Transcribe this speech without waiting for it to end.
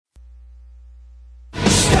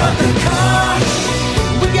Stop the car,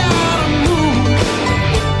 we gotta move.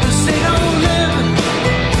 This ain't no living,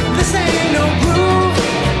 this ain't no groove.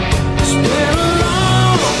 It's been a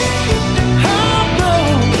long, hard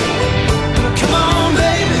road. Come on,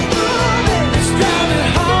 baby, let's drive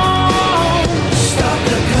it home. Stop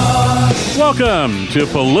the car. Welcome to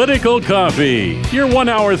Political Coffee, your 1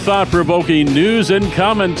 hour thought-provoking news and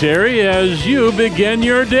commentary as you begin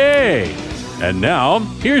your day. And now,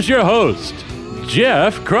 here's your host,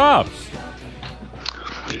 Jeff Kropp.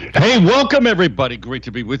 Hey, welcome everybody. Great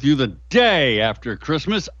to be with you the day after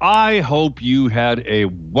Christmas. I hope you had a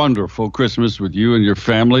wonderful Christmas with you and your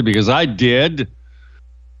family, because I did.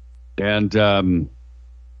 And,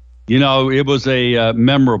 it was a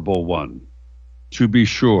memorable one, to be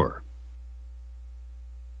sure.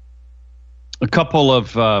 A couple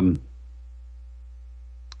of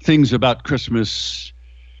things about Christmas.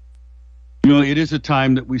 It is a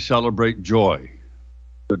time that we celebrate joy.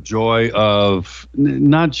 The joy of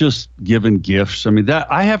not just giving gifts. I mean, that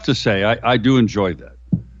I have to say, I do enjoy that.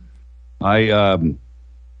 I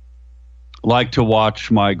like to watch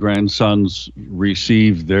my grandsons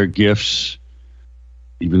receive their gifts,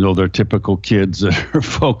 even though they're typical kids that are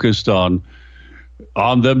focused on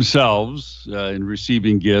themselves in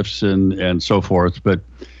receiving gifts and so forth. But,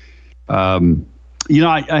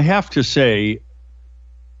 I have to say,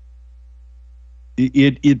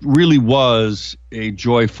 it really was a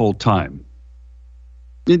joyful time.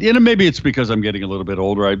 And maybe it's because I'm getting a little bit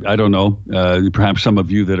older. I don't know. Perhaps some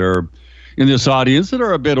of you that are in this audience that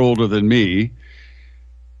are a bit older than me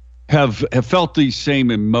have felt these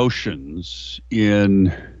same emotions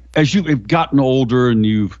as you've gotten older and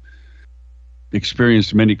you've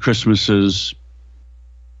experienced many Christmases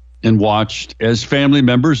and watched as family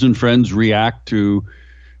members and friends react to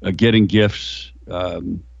getting gifts. I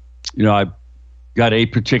got a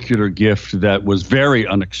particular gift that was very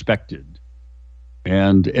unexpected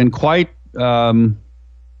and quite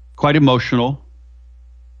emotional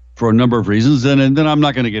for a number of reasons. And then I'm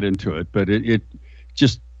not going to get into it, but it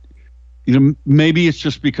just, maybe it's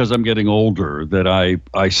just because I'm getting older that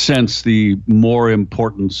I sense the more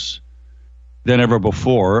importance than ever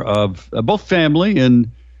before of both family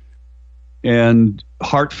and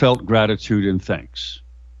heartfelt gratitude and thanks.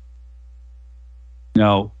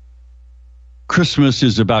 Now, Christmas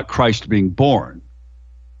is about Christ being born,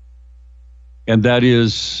 and that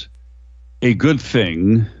is a good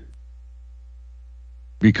thing,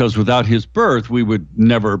 because without his birth, we would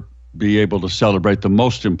never be able to celebrate the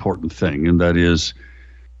most important thing, and that is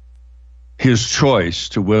his choice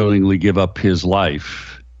to willingly give up his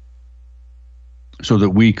life so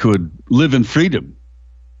that we could live in freedom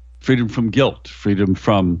from guilt, freedom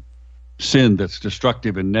from sin that's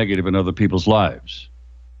destructive and negative in other people's lives.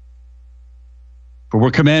 For we're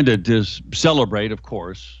commanded to celebrate, of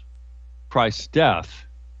course, Christ's death.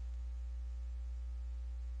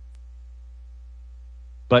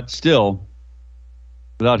 But still,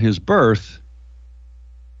 without his birth,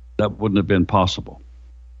 that wouldn't have been possible.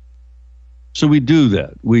 So we do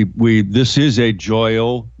that. This is a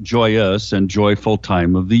joyous and joyful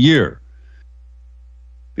time of the year.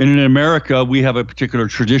 And in America, we have a particular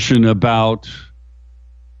tradition about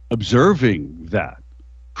observing that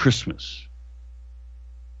Christmas.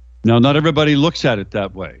 Now, not everybody looks at it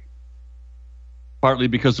that way, partly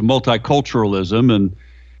because of multiculturalism. And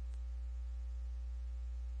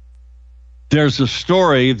there's a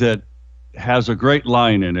story that has a great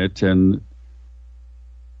line in it, and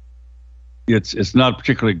it's not a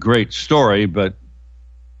particularly great story, but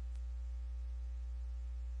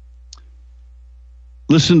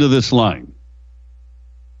listen to this line.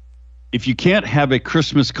 If you can't have a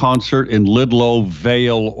Christmas concert in Lidlow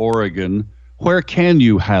Vale, Oregon, where can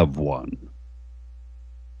you have one?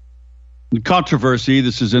 The controversy,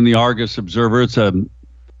 this is in the Argus Observer. It's a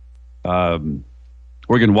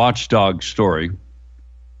Oregon watchdog story.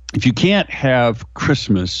 If you can't have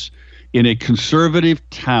Christmas in a conservative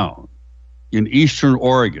town in Eastern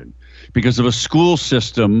Oregon because of a school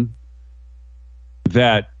system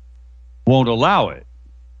that won't allow it,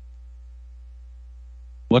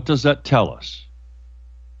 what does that tell us?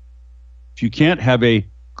 If you can't have a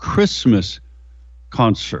Christmas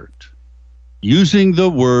concert, using the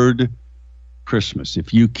word Christmas,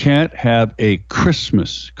 if you can't have a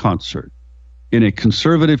Christmas concert in a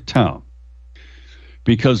conservative town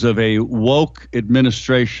because of a woke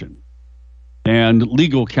administration and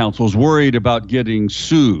legal counsels worried about getting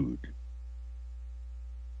sued,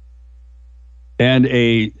 and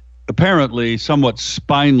a apparently somewhat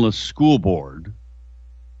spineless school board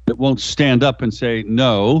that won't stand up and say,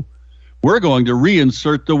 no, we're going to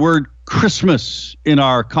reinsert the word Christmas in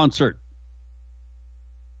our concert.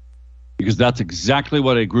 because that's exactly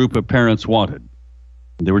what a group of parents wanted.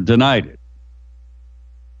 They were denied it.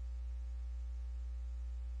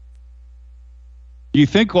 Do you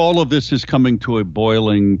think all of this is coming to a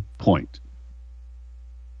boiling point?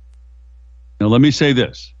 Now, let me say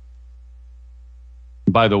this.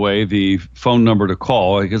 By the way, the phone number to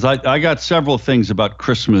call, because I got several things about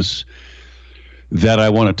Christmas that I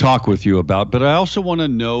want to talk with you about, but I also want to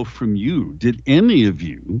know from you, did any of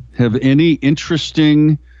you have any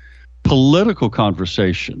interesting political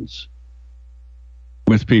conversations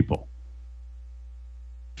with people,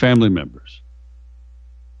 family members?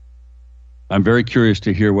 I'm very curious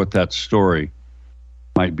to hear what that story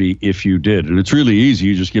might be if you did. And it's really easy.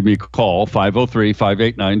 You just give me a call,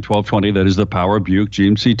 503-589-1220. That is the Power Buick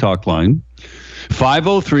GMC talk line.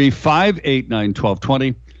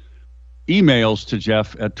 503-589-1220. Emails to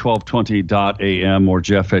Jeff at 1220.am or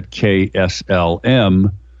Jeff at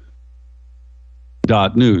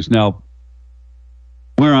KSLM.news. Now,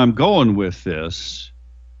 where I'm going with this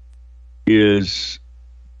is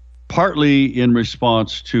partly in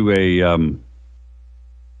response to a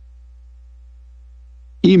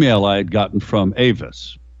email I had gotten from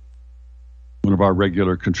Avis, one of our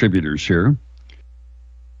regular contributors here.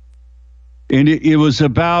 And it was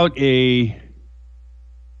about a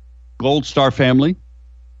Gold Star family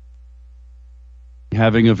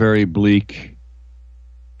having a very bleak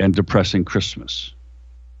and depressing Christmas.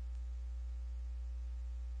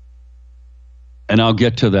 And I'll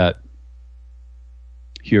get to that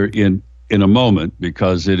here in a moment,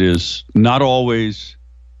 because it is not always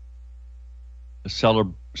a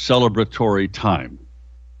celebratory time.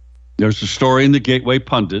 There's a story in the Gateway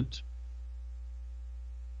Pundit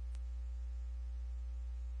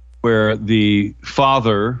where the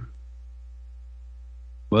father,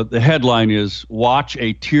 well, the headline is, "Watch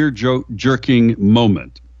a tear-jerking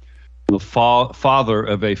moment." The father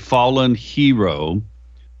of a fallen hero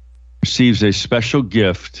receives a special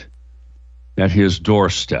gift at his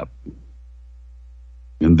doorstep.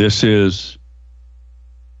 And this is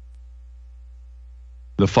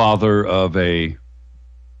the father of a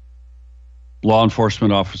law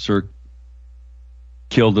enforcement officer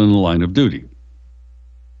killed in the line of duty.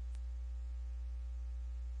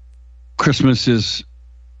 Christmas is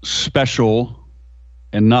special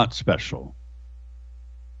and not special.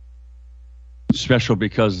 Special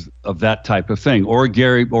because of that type of thing. Or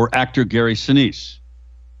actor Gary Sinese.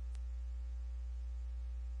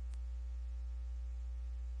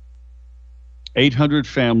 "800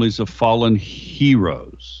 families of fallen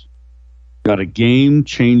heroes got a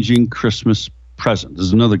game-changing Christmas present." This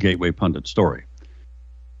is another Gateway Pundit story.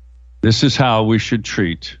 This is how we should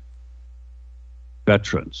treat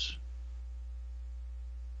veterans.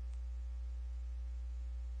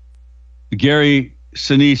 The Gary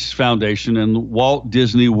Sinese Foundation and Walt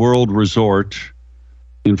Disney World Resort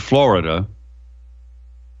in Florida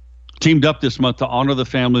teamed up this month to honor the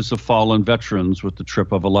families of fallen veterans with the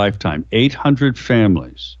trip of a lifetime. 800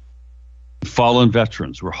 families of fallen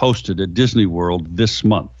veterans were hosted at Disney World this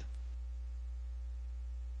month,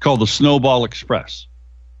 called the Snowball Express.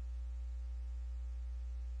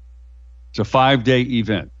 It's a 5-day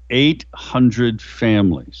event. 800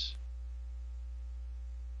 families.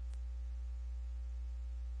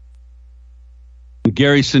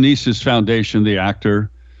 Gary Sinise's foundation, the actor,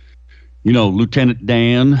 Lieutenant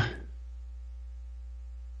Dan.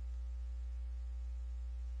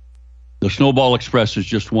 The Snowball Express is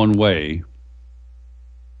just one way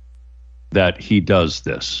that he does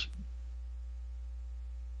this.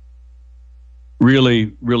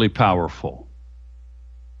 Really, really powerful.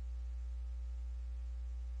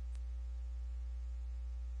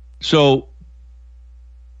 So,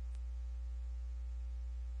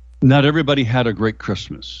 not everybody had a great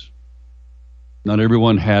Christmas. Not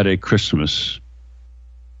everyone had a Christmas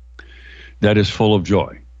that is full of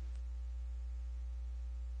joy.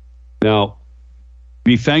 Now,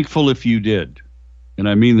 be thankful if you did. And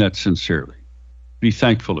I mean that sincerely. Be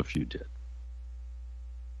thankful if you did.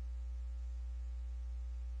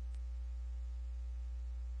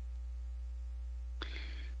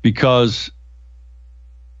 Because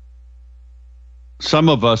some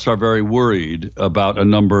of us are very worried about a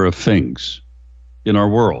number of things in our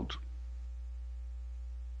world.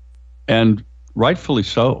 And rightfully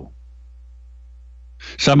so.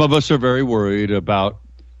 Some of us are very worried about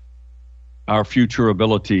our future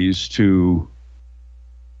abilities to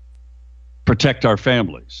protect our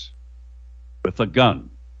families with a gun.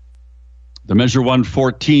 The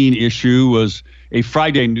MZ114 issue was a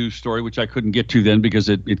Friday news story, which I couldn't get to then because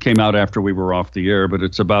it came out after we were off the air, but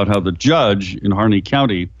it's about how the judge in Harney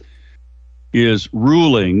County is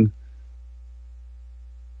ruling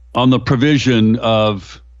on the provision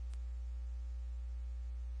of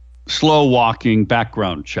slow walking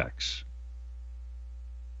background checks.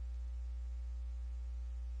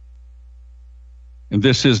 And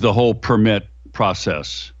this is the whole permit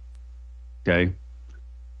process. Okay.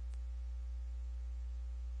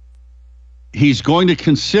 He's going to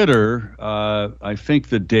consider, I think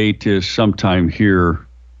the date is sometime here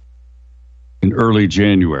in early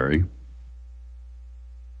January,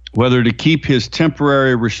 whether to keep his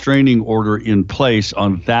temporary restraining order in place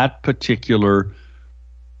on that particular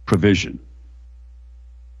provision.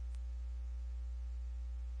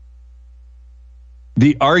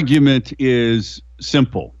 The argument is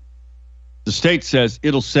simple. The state says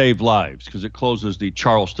it'll save lives because it closes the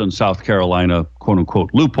Charleston, South Carolina, quote unquote,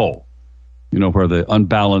 loophole. You know, where the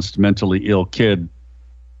unbalanced, mentally ill kid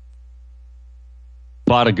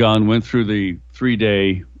bought a gun, went through the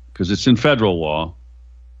 3-day, because it's in federal law.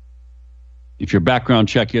 If your background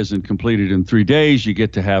check isn't completed in 3 days, you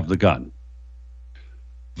get to have the gun.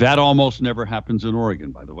 That almost never happens in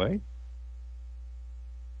Oregon, by the way.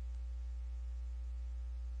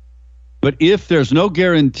 But if there's no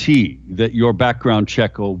guarantee that your background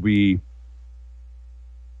check will be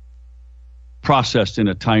processed in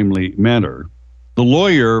a timely manner, the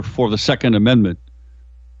lawyer for the Second Amendment,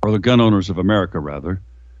 or the Gun Owners of America, rather,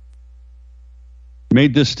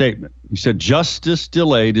 made this statement. He said, justice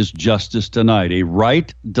delayed is justice denied. A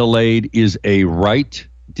right delayed is a right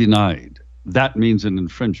denied. That means an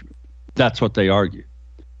infringement. That's what they argue.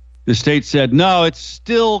 The state said, no, it's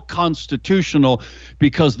still constitutional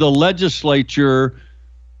because the legislature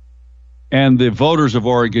and the voters of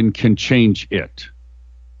Oregon can change it.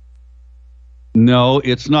 No,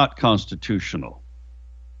 it's not constitutional.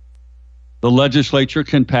 The legislature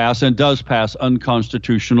can pass and does pass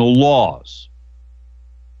unconstitutional laws.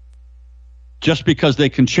 Just because they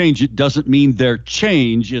can change it doesn't mean their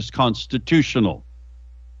change is constitutional.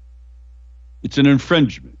 It's an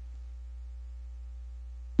infringement.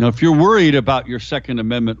 Now, if you're worried about your Second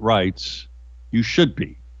Amendment rights, you should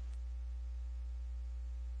be.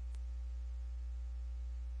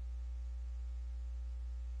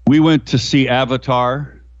 We went to see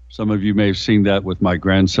Avatar. Some of you may have seen that with my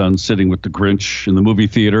grandson sitting with the Grinch in the movie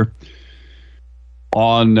theater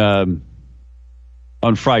on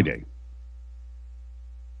Friday.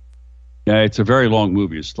 Yeah, it's a very long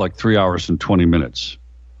movie. It's like 3 hours and 20 minutes.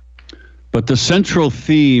 But the central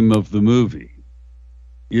theme of the movie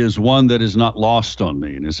is one that is not lost on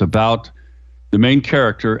me, and it's about the main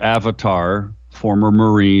character, Avatar, former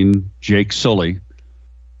Marine Jake Sully.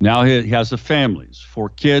 Now he has a family, 4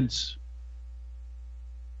 kids.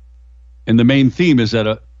 And the main theme is that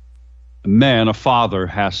a man, a father,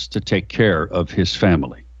 has to take care of his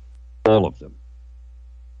family. All of them.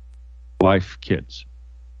 Wife, kids.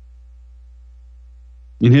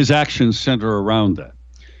 And his actions center around that.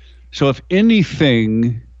 So if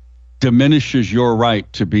anything diminishes your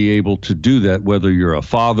right to be able to do that, whether you're a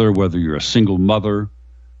father, whether you're a single mother, or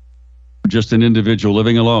just an individual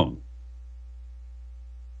living alone,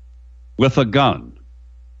 with a gun,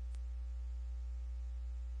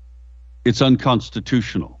 it's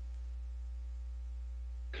unconstitutional.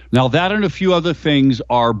 Now, that and a few other things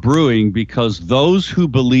are brewing because those who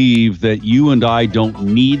believe that you and I don't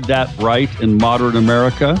need that right in modern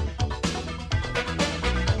America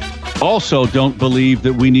also don't believe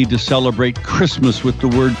that we need to celebrate Christmas with the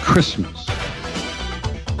word Christmas.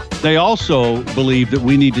 They also believe that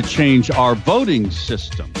we need to change our voting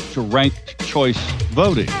system to ranked choice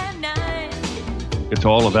voting. Get to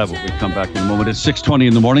all of that when we come back in a moment. It's 6:20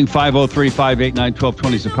 in the morning,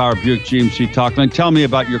 503-589-1220 is the Power Buick GMC Talk Line. Tell me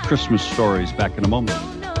about your Christmas stories. Back in a moment.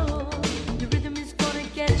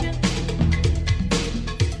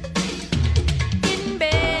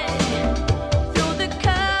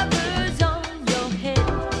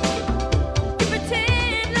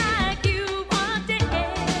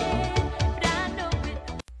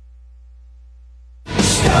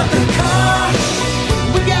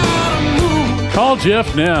 Call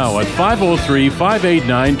Jeff now at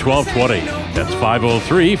 503-589-1220. That's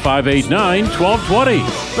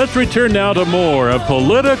 503-589-1220. Let's return now to more of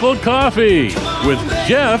Political Coffee with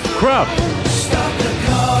Jeff Krupp.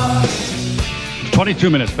 22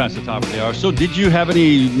 minutes past the top of the hour. So did you have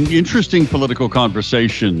any interesting political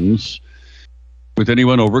conversations with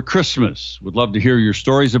anyone over Christmas? Would love to hear your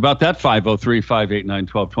stories about that.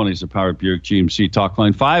 503-589-1220 is the Power Buick GMC Talk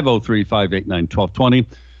Line. 503-589-1220.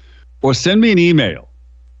 Or send me an email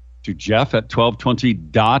to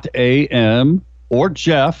jeff@1220.am or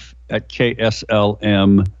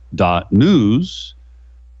jeff@kslm.news.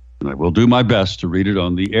 And I will do my best to read it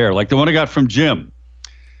on the air. Like the one I got from Jim.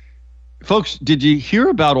 Folks, did you hear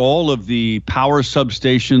about all of the power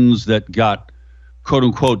substations that got, quote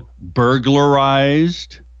unquote,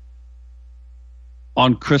 burglarized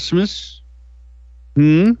on Christmas?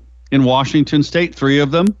 In Washington State, 3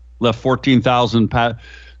 of them left 14,000,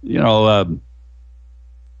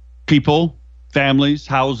 people, families,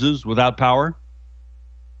 houses without power.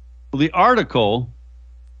 Well, the article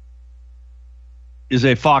is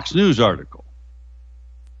a Fox News article.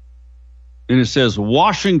 And it says,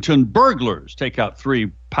 Washington burglars take out 3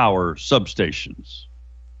 power substations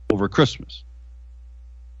over Christmas.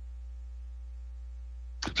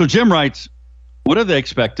 So Jim writes, what do they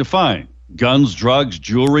expect to find? Guns, drugs,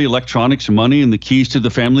 jewelry, electronics, money, and the keys to the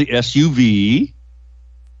family SUV.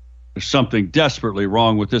 There's something desperately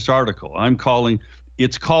wrong with this article.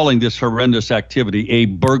 It's calling this horrendous activity a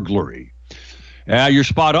burglary. You're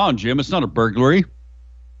spot on, Jim. It's not a burglary. It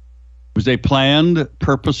was a planned,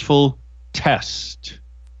 purposeful test.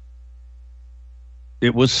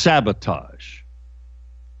 It was sabotage.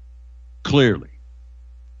 Clearly.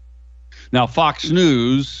 Now, Fox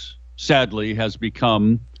News, sadly, has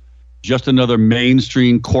become just another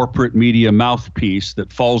mainstream corporate media mouthpiece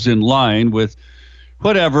that falls in line with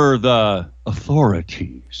whatever the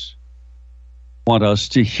authorities want us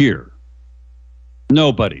to hear.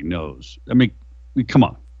 Nobody knows. I mean, come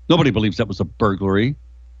on. Nobody believes that was a burglary.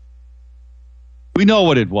 We know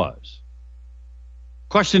what it was.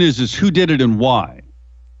 Question is who did it and why?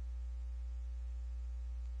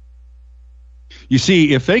 You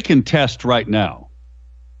see, if they can test right now,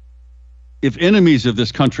 if enemies of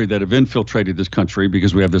this country that have infiltrated this country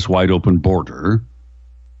because we have this wide open border,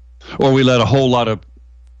 or we let a whole lot of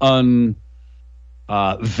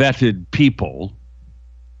unvetted people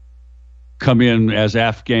come in as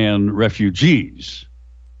Afghan refugees,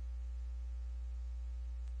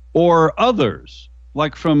 or others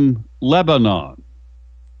like from Lebanon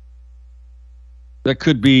that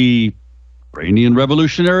could be Iranian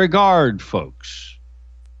Revolutionary Guard folks,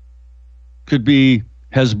 could be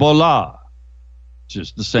Hezbollah, which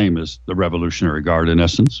is the same as the Revolutionary Guard in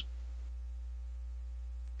essence.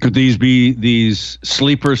 Could these be these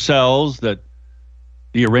sleeper cells that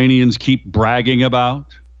the Iranians keep bragging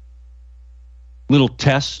about? Little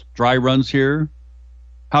tests, dry runs here.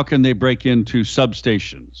 How can they break into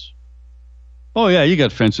substations? Oh, yeah, you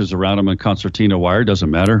got fences around them and concertina wire.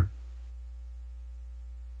 Doesn't matter.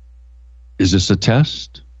 Is this a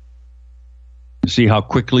test? See how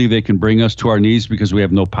quickly they can bring us to our knees because we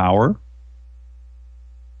have no power?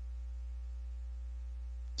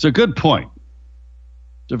 It's a good point.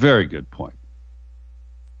 It's a very good point.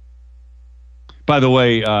 By the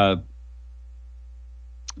way,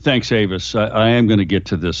 thanks, Avis. I am going to get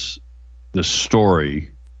to this story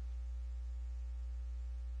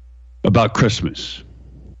about Christmas.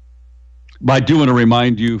 But I do want to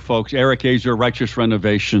remind you, folks, Eric Azer, Righteous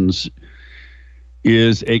Renovations,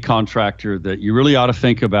 is a contractor that you really ought to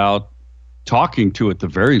think about talking to at the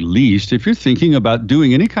very least if you're thinking about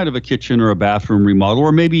doing any kind of a kitchen or a bathroom remodel,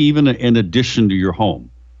 or maybe even an addition to your home.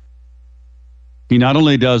 He not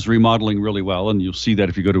only does remodeling really well, and you'll see that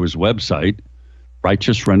if you go to his website,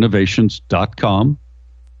 righteousrenovations.com,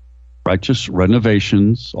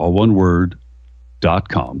 righteousrenovations, all one word,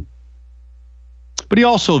 .com. But he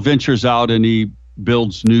also ventures out and he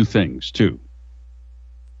builds new things too.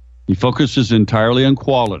 He focuses entirely on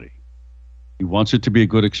quality. He wants it to be a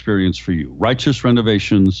good experience for you.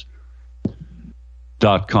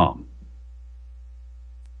 righteousrenovations.com.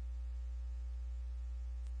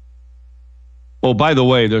 Oh, by the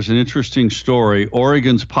way, there's an interesting story.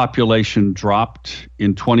 Oregon's population dropped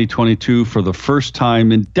in 2022 for the first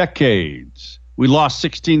time in decades. We lost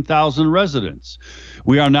 16,000 residents.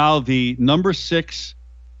 We are now the number 6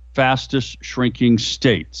 fastest shrinking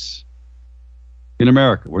states in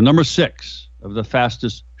America. We're number 6 of the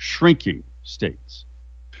fastest shrinking states,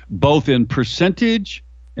 both in percentage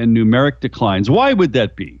and numeric declines. Why would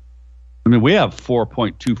that be? I mean, we have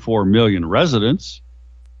 4.24 million residents.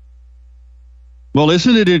 Well,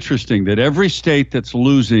 isn't it interesting that every state that's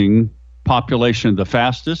losing population the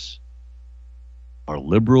fastest are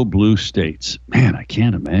liberal blue states? Man, I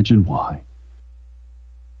can't imagine why.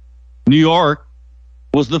 New York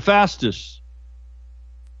was the fastest.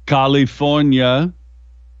 California.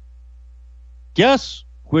 Guess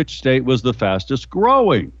which state was the fastest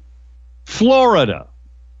growing? Florida,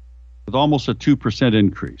 with almost a 2%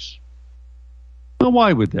 increase. Well,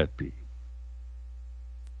 why would that be?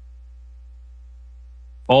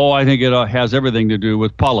 Oh, I think it has everything to do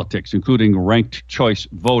with politics, including ranked choice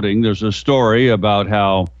voting. There's a story about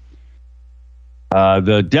how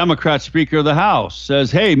the Democrat Speaker of the House says,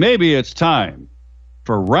 hey, maybe it's time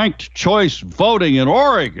for ranked choice voting in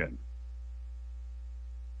Oregon.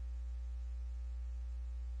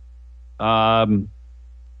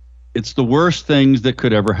 It's the worst things that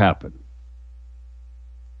could ever happen.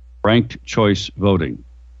 Ranked choice voting.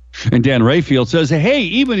 And Dan Rayfield says, hey,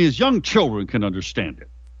 even his young children can understand it.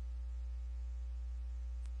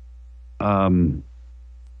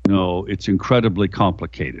 No, it's incredibly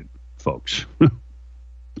complicated, folks.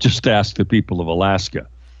 Just ask the people of Alaska,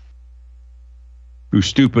 who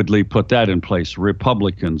stupidly put that in place.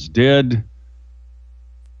 Republicans did.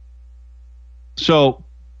 So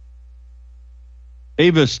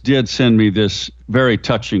Avis did send me this very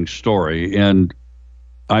touching story, and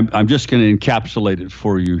I'm just going to encapsulate it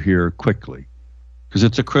for you here quickly, because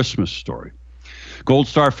it's a Christmas story. Gold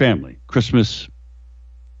Star family, Christmas.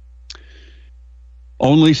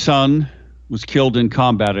 Only son was killed in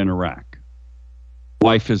combat in Iraq.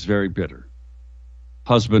 Wife is very bitter.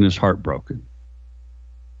 Husband is heartbroken.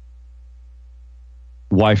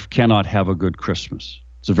 Wife cannot have a good Christmas.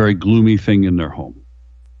 It's a very gloomy thing in their home.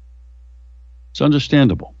 It's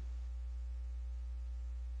understandable.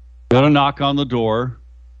 Got a knock on the door,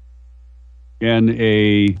 and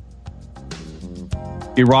a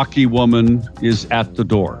Iraqi woman is at the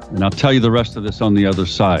door. And I'll tell you the rest of this on the other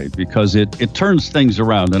side, because it turns things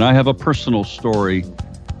around. And I have a personal story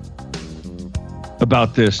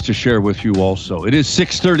about this to share with you also. It is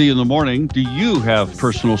 6:30 in the morning. Do you have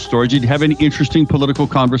personal stories? Did you have any interesting political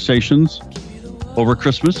conversations over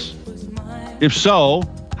Christmas? If so,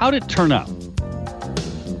 how did it turn out?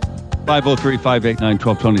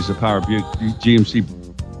 503-589-1220 is the Power Buick GMC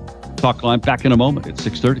talk line. Back in a moment at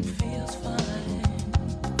 6:30.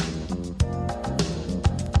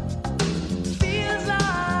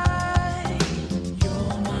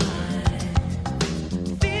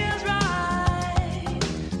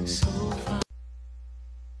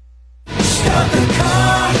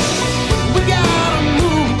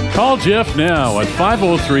 Call Jeff now at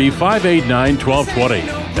 503-589-1220.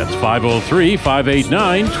 That's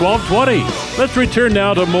 503-589-1220. Let's return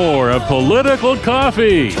now to more of Political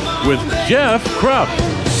Coffee with Jeff Krupp.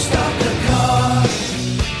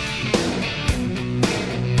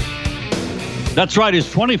 That's right. It's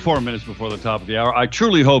 24 minutes before the top of the hour. I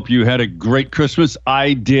truly hope you had a great Christmas.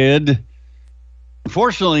 I did.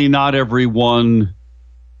 Unfortunately, not everyone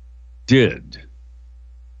did.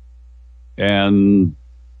 And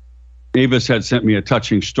Avis had sent me a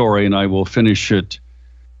touching story, and I will finish it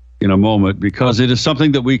in a moment, because it is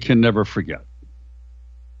something that we can never forget.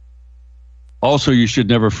 Also, you should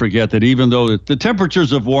never forget that even though the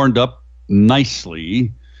temperatures have warmed up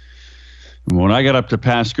nicely, when I got up to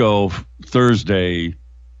Pasco Thursday,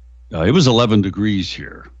 it was 11 degrees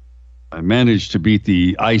here. I managed to beat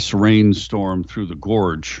the ice rainstorm through the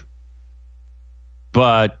gorge.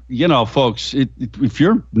 But, you know, folks, if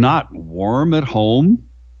you're not warm at home,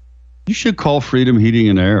 you should call Freedom Heating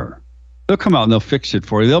and Air. They'll come out and they'll fix it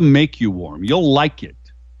for you. They'll make you warm. You'll like it.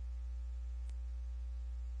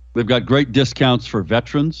 They've got great discounts for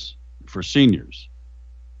veterans, for seniors,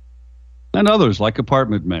 and others like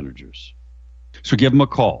apartment managers. So give them a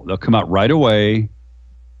call. They'll come out right away.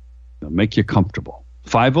 They'll make you comfortable.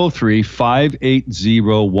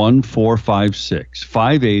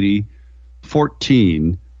 503-580-1456.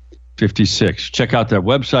 580-1456. Check out their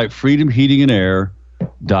website,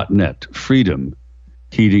 freedomheatingandair.net.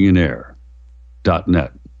 freedomheatingandair.net.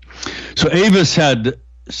 So Avis had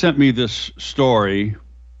sent me this story,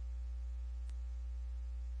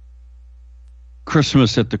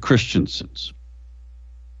 Christmas at the Christiansons.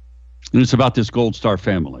 And it's about this Gold Star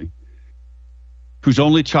family whose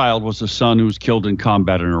only child was a son who was killed in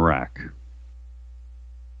combat in Iraq.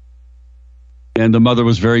 And the mother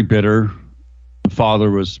was very bitter. The father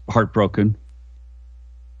was heartbroken.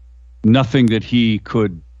 Nothing that he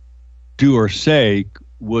could do or say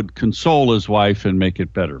would console his wife and make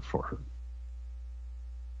it better for her.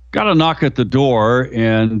 Got a knock at the door,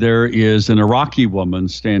 and there is an Iraqi woman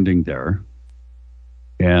standing there.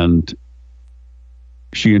 And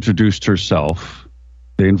she introduced herself.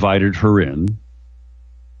 They invited her in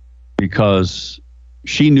because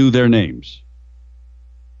she knew their names.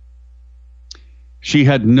 She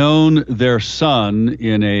had known their son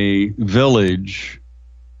in a village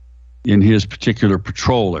in his particular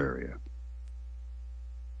patrol area.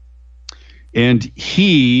 And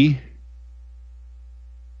he,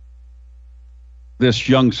 this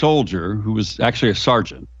young soldier, who was actually a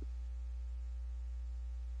sergeant,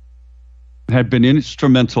 had been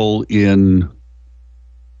instrumental in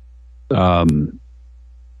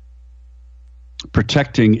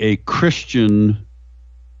protecting a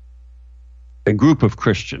group of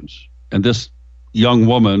Christians. And this young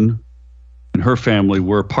woman and her family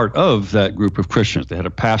were part of that group of Christians. They had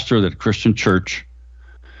a pastor, that Christian church.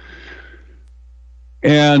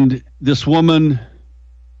 And this woman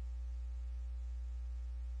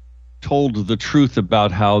told the truth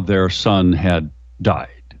about how their son had died.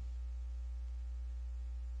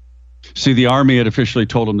 See, the Army had officially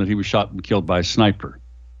told him that he was shot and killed by a sniper.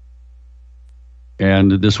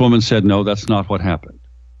 And this woman said, no, that's not what happened.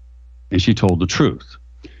 And she told the truth.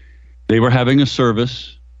 They were having a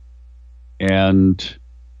service, and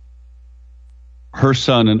her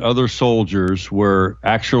son and other soldiers were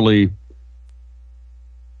actually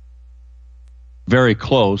very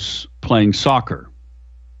close playing soccer.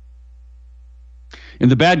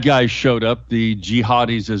 And the bad guys showed up, the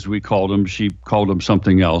jihadis, as we called them. She called them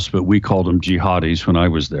something else, but we called them jihadis when I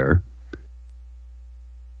was there.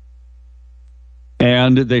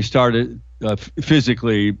 And they started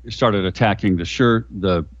physically started attacking the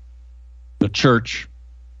church.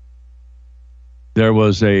 There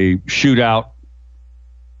was a shootout,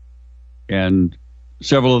 and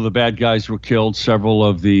several of the bad guys were killed. Several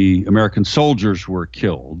of the American soldiers were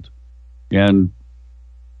killed. And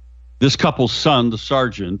this couple's son, the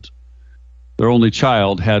sergeant, their only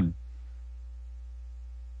child, had,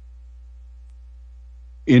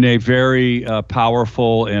 in a very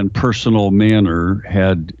powerful and personal manner,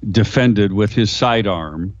 had defended with his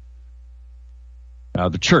sidearm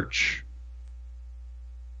the church,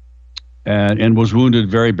 and was wounded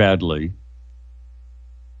very badly,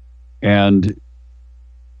 and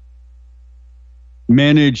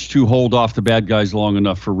managed to hold off the bad guys long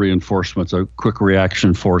enough for reinforcements, a quick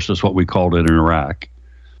reaction force is what we called it in Iraq,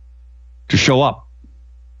 to show up.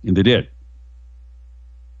 And they did.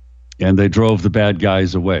 And they drove the bad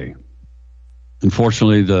guys away.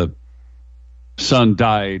 Unfortunately, the son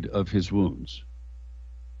died of his wounds.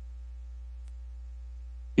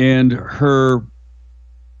 And her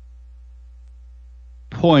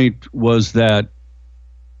point was that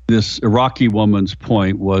this Iraqi woman's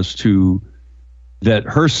point was that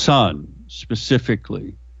her son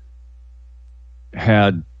specifically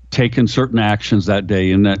had taken certain actions that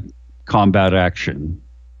day in that combat action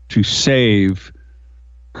to save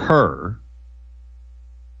her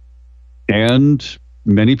and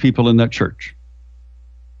many people in that church.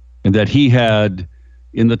 And that he had,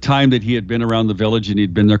 in the time that he had been around the village, and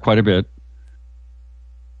he'd been there quite a bit,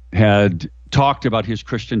 had talked about his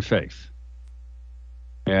Christian faith.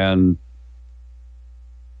 And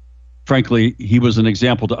frankly, he was an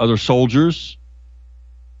example to other soldiers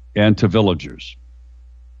and to villagers.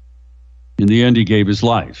 In the end, he gave his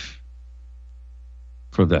life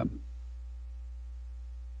for them.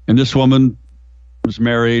 And this woman was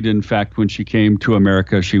married. In fact, when she came to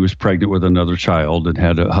America, she was pregnant with another child and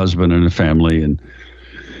had a husband and a family. And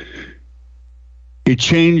it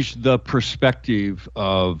changed the perspective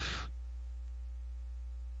of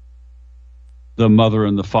the mother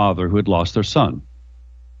and the father who had lost their son.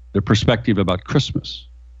 Their perspective about Christmas.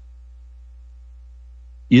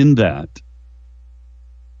 In that,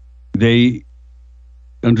 they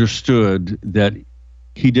understood that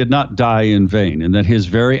he did not die in vain, and that his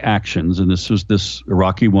very actions, and this was this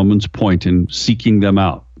Iraqi woman's point in seeking them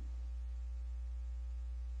out,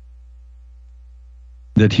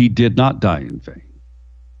 that he did not die in vain,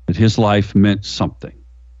 that his life meant something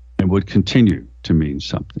and would continue to mean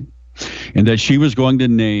something, and that she was going to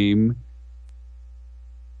name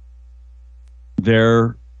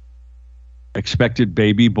their expected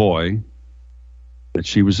baby boy that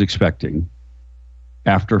she was expecting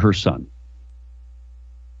after her son.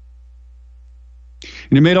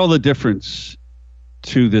 And it made all the difference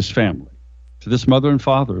to this family, to this mother and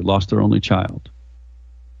father who lost their only child.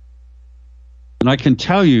 And I can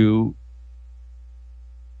tell you,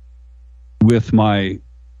 with my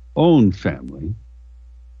own family,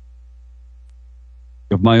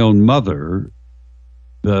 of my own mother,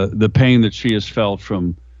 the pain that she has felt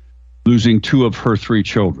from losing two of her three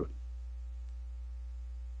children.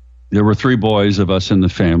 There were three boys of us in the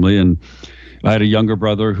family, and I had a younger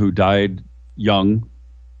brother who died young,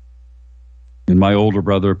 and my older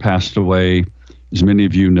brother passed away, as many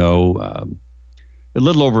of you know, a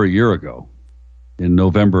little over a year ago, in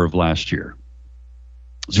November of last year.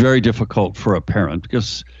 It's very difficult for a parent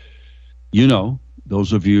because, you know,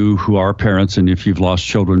 those of you who are parents, and if you've lost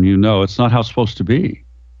children, you know it's not how it's supposed to be.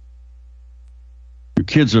 Your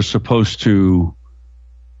kids are supposed to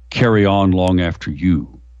carry on long after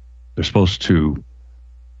you. They're supposed to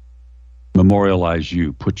memorialize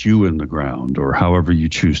you, put you in the ground, or however you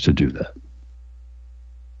choose to do that.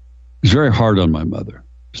 It's very hard on my mother.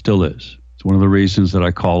 Still is. It's one of the reasons that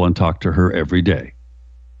I call and talk to her every day.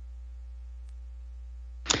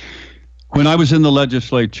 When I was in the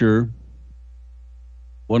legislature,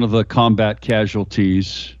 one of the combat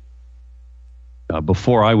casualties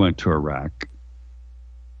before I went to Iraq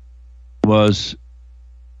was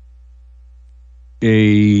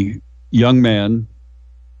a young man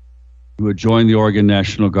who had joined the Oregon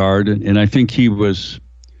National Guard, and I think he was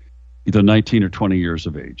either 19 or 20 years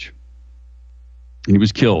of age. And he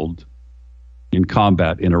was killed in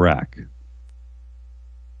combat in Iraq.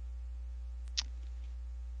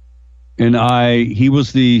 And he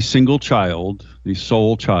was the single child, the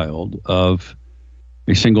sole child of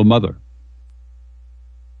a single mother.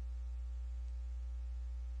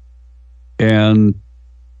 And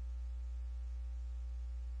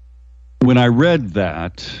when I read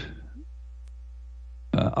that,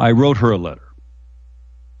 I wrote her a letter.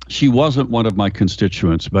 She wasn't one of my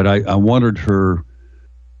constituents, but I wanted her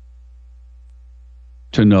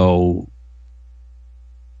to know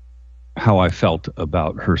how I felt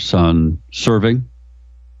about her son serving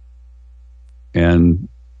and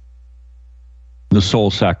the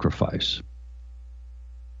soul sacrifice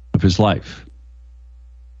of his life.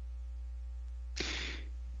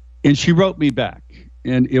 And she wrote me back,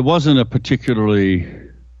 and it wasn't a particularly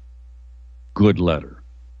good letter.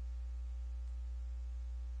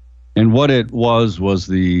 And what it was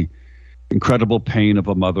the incredible pain of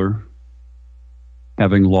a mother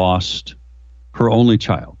having lost her only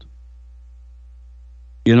child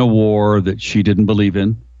in a war that she didn't believe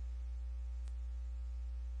in.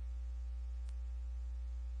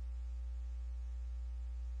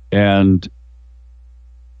 And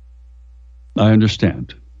I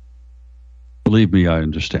understand. Believe me, I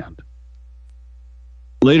understand.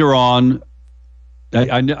 Later on,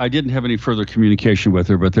 I didn't have any further communication with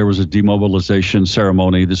her, but there was a demobilization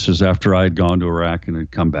ceremony. This is after I had gone to Iraq and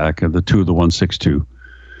had come back, and the 162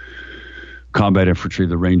 Combat Infantry,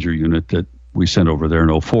 the Ranger unit that we sent over there in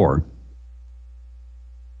 2004.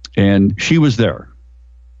 And she was there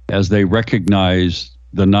as they recognized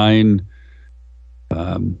the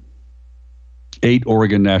 8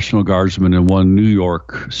 Oregon National Guardsmen and 1 New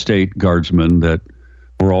York State Guardsman that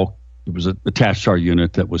were all, it was attached to our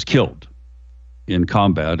unit that was killed in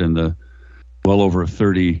combat, and the well over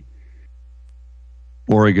 30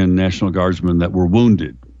 Oregon National Guardsmen that were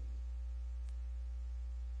wounded.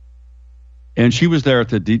 And she was there at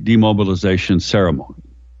the demobilization ceremony.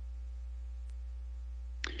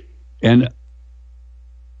 And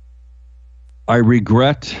I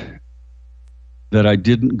regret that I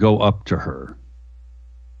didn't go up to her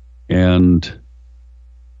and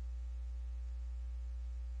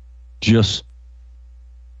just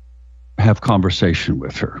have conversation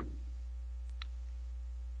with her.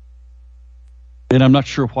 And I'm not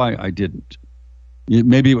sure why I didn't.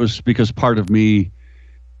 Maybe it was because part of me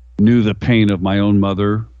knew the pain of my own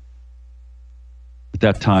mother at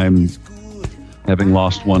that time, having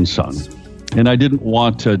lost one son. And I didn't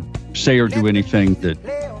want to say or do anything that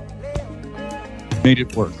made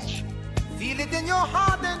it worse.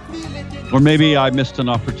 Or maybe I missed an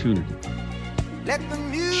opportunity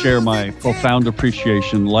to share my profound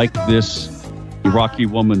appreciation like this Iraqi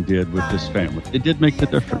woman did with this family. It did make the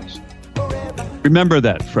difference. Remember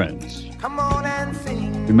that, friends.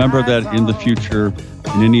 Remember that in the future,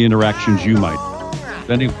 in any interactions you might have.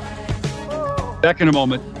 Anyway, back in a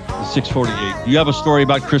moment, 6:48. Do you have a story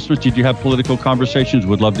about Christmas? Did you have political conversations?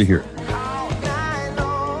 Would love to hear it.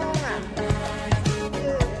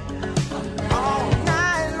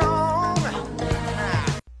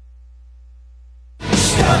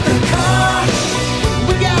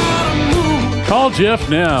 Call Jeff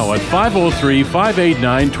now at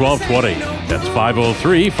 503-589-1220. That's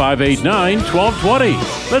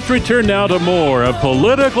 503-589-1220. Let's return now to more of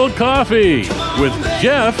Political Coffee with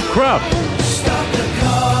Jeff Krupp.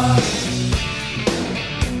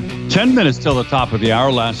 10 minutes till the top of the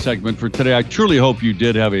hour, last segment for today. I truly hope you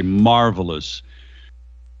did have a marvelous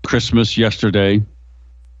Christmas yesterday.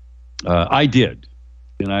 I did.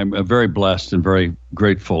 And I'm very blessed and very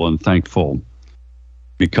grateful and thankful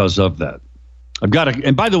because of that.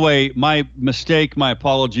 And by the way, my mistake, my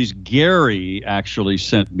apologies. Gary actually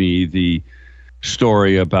sent me the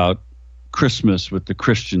story about Christmas with the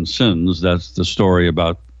Christian sins. That's the story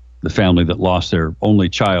about the family that lost their only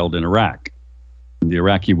child in Iraq. The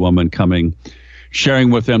Iraqi woman coming, sharing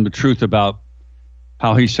with them the truth about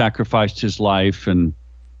how he sacrificed his life and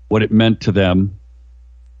what it meant to them.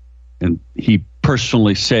 And he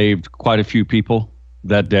personally saved quite a few people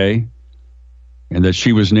that day. And that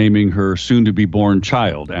she was naming her soon-to-be-born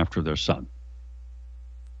child after their son.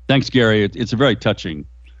 Thanks, Gary. It's a very touching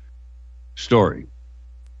story.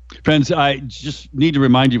 Friends, I just need to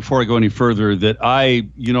remind you before I go any further that I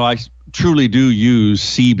truly do use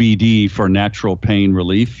CBD for natural pain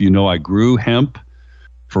relief. I grew hemp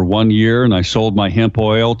for 1 year, and I sold my hemp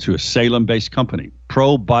oil to a Salem-based company,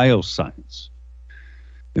 Pro Bioscience.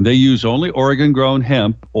 And they use only Oregon-grown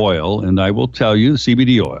hemp oil, and I will tell you,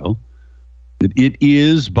 CBD oil, that it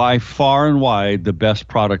is by far and wide the best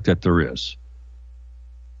product that there is.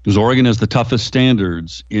 Because Oregon has the toughest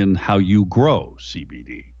standards in how you grow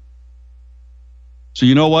CBD. So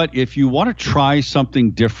you know what? If you want to try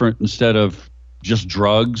something different instead of just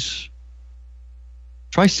drugs,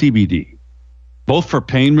 try CBD. Both for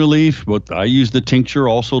pain relief, but I use the tincture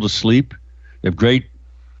also to sleep. They have great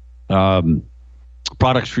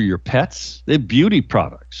products for your pets. They have beauty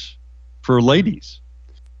products for ladies.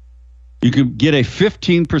 You can get a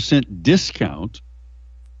 15% discount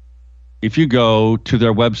if you go to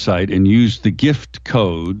their website and use the gift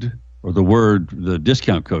code, or the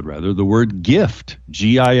discount code rather, the word GIFT,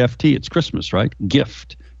 G-I-F-T. It's Christmas, right?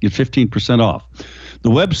 GIFT. Get 15% off. The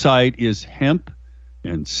website is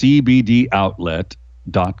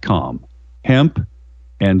hempandcbdoutlet.com. Hemp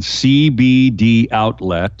and CBD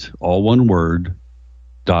outlet, all one word,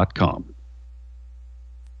 .com.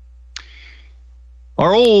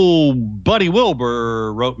 Our old buddy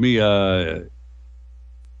Wilbur wrote me a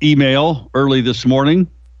email early this morning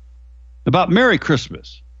about Merry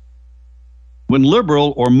Christmas. When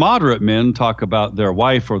liberal or moderate men talk about their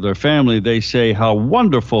wife or their family, they say how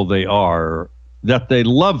wonderful they are, that they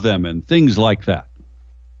love them, and things like that.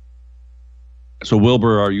 So,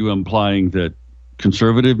 Wilbur, are you implying that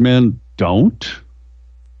conservative men don't?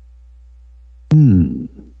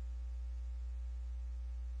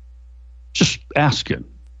 Just asking.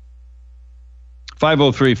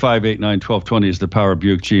 503-589-1220 is the Power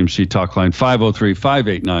Buick GMC talk line.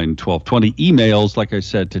 503-589-1220. Emails, like I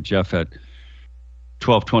said, to Jeff at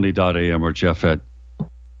 1220.am or Jeff at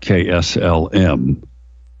kslm.news.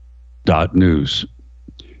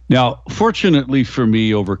 Now, fortunately for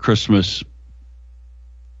me, over Christmas,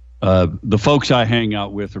 the folks I hang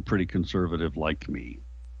out with are pretty conservative like me.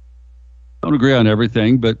 Don't agree on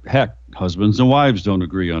everything, but heck, husbands and wives don't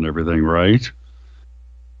agree on everything, right?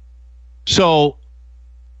 So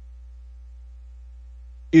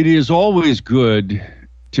it is always good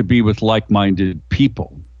to be with like-minded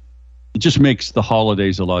people. It just makes the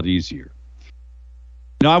holidays a lot easier.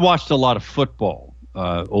 Now, I watched a lot of football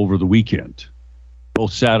over the weekend,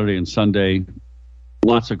 both Saturday and Sunday.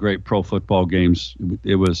 Lots of great pro football games.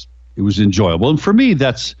 It was enjoyable, and for me,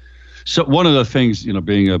 that's so one of the things.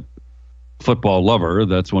 Being a football lover,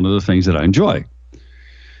 that's one of the things that I enjoy.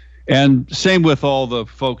 And same with all the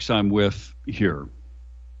folks I'm with here.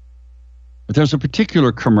 But there's a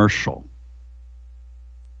particular commercial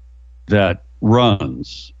that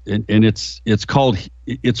runs, and it's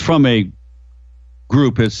from a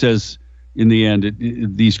group. It says in the end,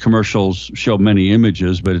 these commercials show many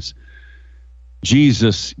images, but it's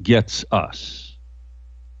Jesus gets us.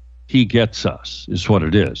 He gets us is what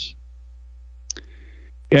it is.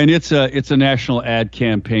 And it's a national ad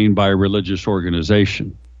campaign by a religious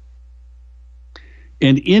organization.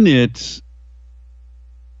 And in it,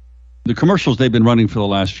 the commercials they've been running for the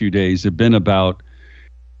last few days have been about,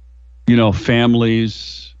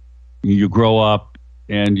 families. You grow up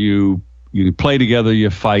and you play together, you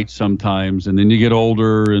fight sometimes, and then you get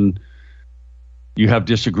older and you have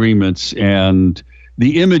disagreements. And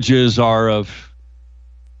the images are of,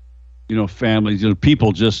 families,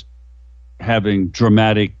 people just having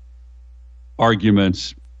dramatic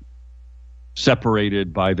arguments,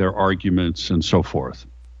 separated by their arguments and so forth.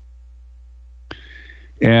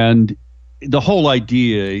 And the whole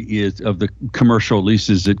idea is of the commercial, at least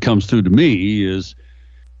as it comes through to me, is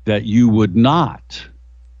that you would not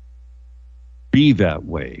be that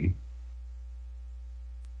way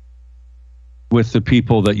with the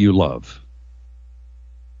people that you love.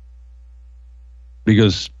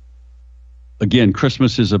 Because again,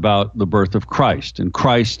 Christmas is about the birth of Christ, and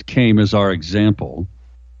Christ came as our example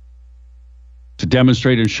to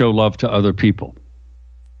demonstrate and show love to other people,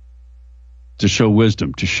 to show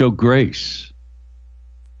wisdom, to show grace,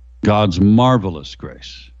 God's marvelous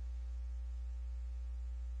grace.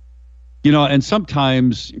 And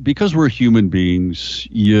sometimes, because we're human beings,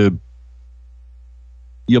 you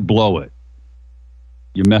blow it.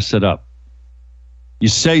 You mess it up. You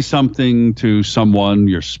say something to someone,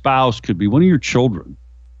 your spouse, could be one of your children. In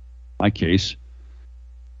my case,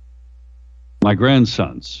 my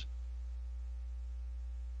grandsons.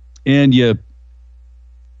 And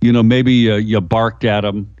maybe you barked at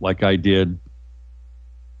them like I did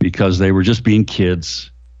because they were just being kids.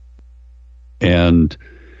 And,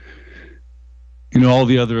 all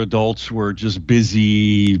the other adults were just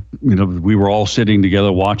busy. We were all sitting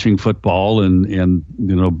together watching football, and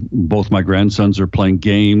both my grandsons are playing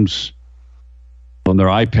games on their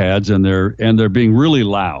iPads, and they're being really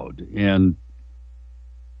loud. And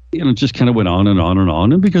just kind of went on and on and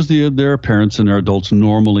on. And because their parents and their adults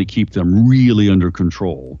normally keep them really under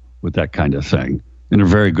control with that kind of thing, and are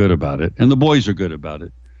very good about it. And the boys are good about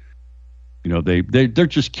it. They're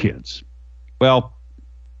just kids. Well,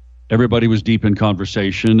 everybody was deep in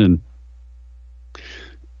conversation, and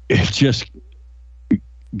it just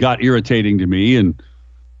got irritating to me, and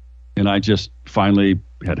I just finally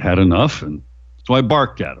had enough, and so I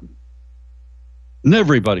barked at them. And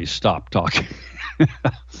everybody stopped talking.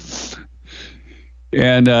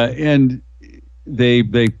 and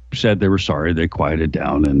they said they were sorry. They quieted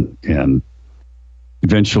down, and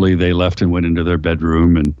eventually they left and went into their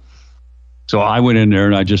bedroom. And so I went in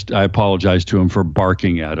there, and I apologized to them for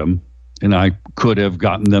barking at them, and I could have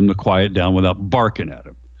gotten them to quiet down without barking at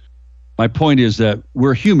them. My point is that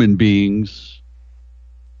we're human beings.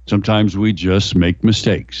 Sometimes we just make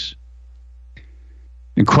mistakes.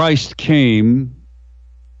 And Christ came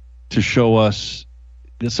to show us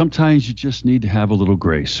that sometimes you just need to have a little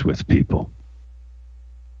grace with people.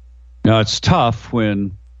 Now, it's tough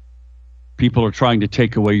when people are trying to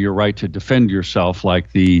take away your right to defend yourself,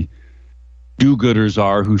 like the do-gooders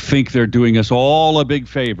are, who think they're doing us all a big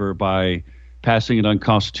favor by passing an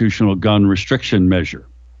unconstitutional gun restriction measure.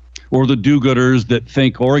 Or the do-gooders that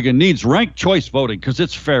think Oregon needs ranked choice voting because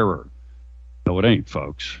it's fairer. No, it ain't,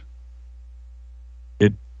 folks.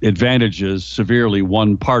 It advantages severely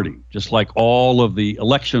one party, just like all of the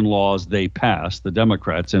election laws they passed, the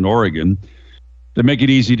Democrats in Oregon, that make it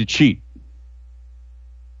easy to cheat.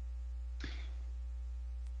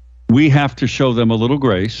 We have to show them a little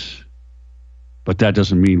grace, but that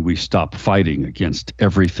doesn't mean we stop fighting against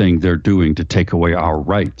everything they're doing to take away our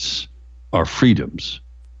rights, our freedoms,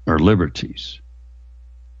 our liberties.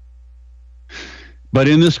 But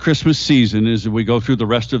in this Christmas season, as we go through the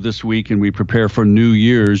rest of this week and we prepare for New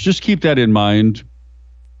Year's, just keep that in mind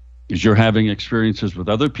as you're having experiences with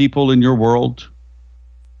other people in your world.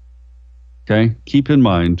 Okay? Keep in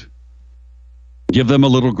mind. Give them a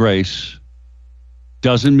little grace.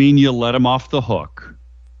 Doesn't mean you let them off the hook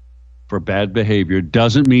for bad behavior.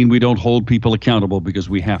 Doesn't mean we don't hold people accountable, because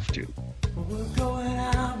we have to.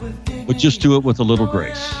 But just do it with a little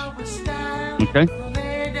grace. Okay?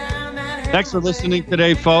 Thanks for listening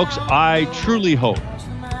today, folks. I truly hope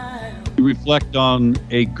you reflect on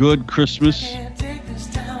a good Christmas.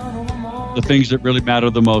 The things that really matter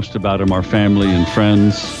the most about him are family and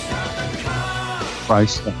friends.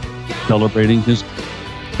 Christ, celebrating his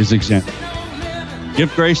example.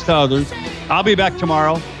 Give grace to others. I'll be back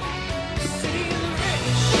tomorrow.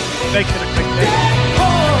 Make it a quick day.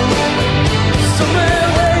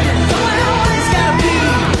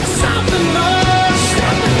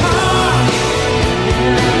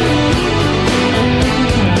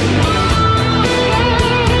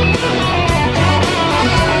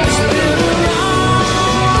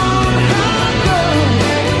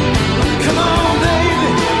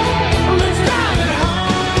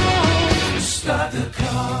 Start the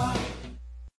car.